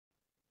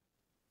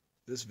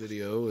This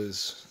video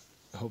is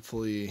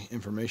hopefully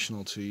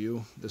informational to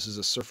you. This is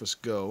a Surface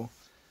Go,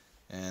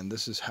 and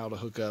this is how to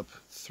hook up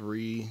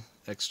 3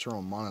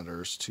 external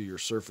monitors to your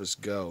Surface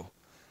Go.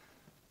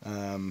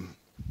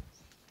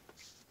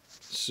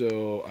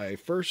 So I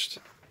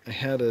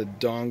had a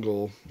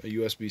dongle, a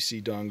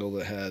USB-C dongle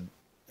that had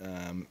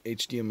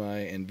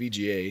HDMI and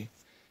VGA,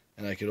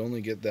 and I could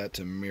only get that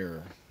to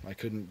mirror. I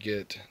couldn't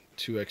get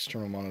 2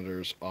 external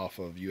monitors off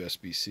of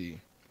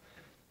USB-C.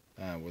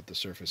 With the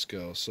Surface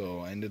Go.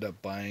 So I ended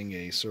up buying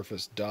a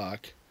Surface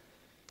Dock,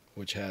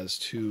 which has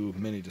 2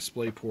 mini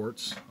display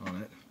ports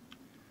on it,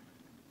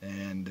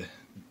 and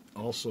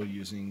also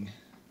using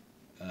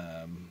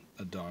a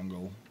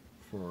dongle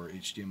for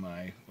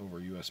HDMI over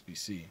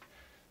USB-C.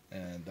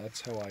 And that's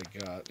how I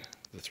got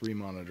the 3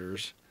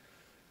 monitors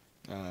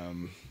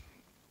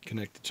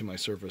connected to my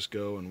Surface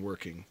Go and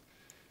working.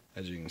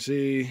 As you can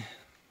see,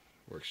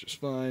 works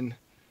just fine.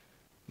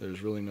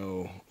 There's really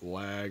no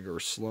lag or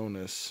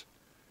slowness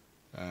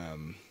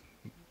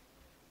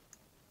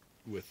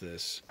with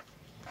this,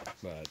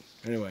 but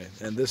anyway,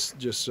 and this,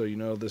 just so you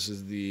know, this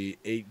is the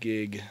 8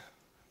 gig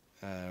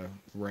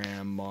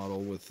RAM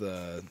model with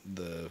the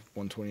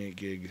 128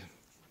 gig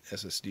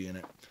SSD in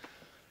it.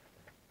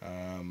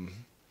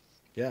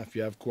 Yeah, if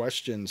you have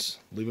questions,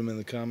 leave them in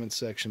the comments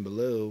section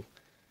below,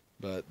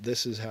 but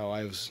this is how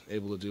I was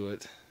able to do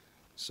it,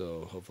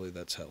 so hopefully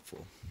that's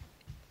helpful.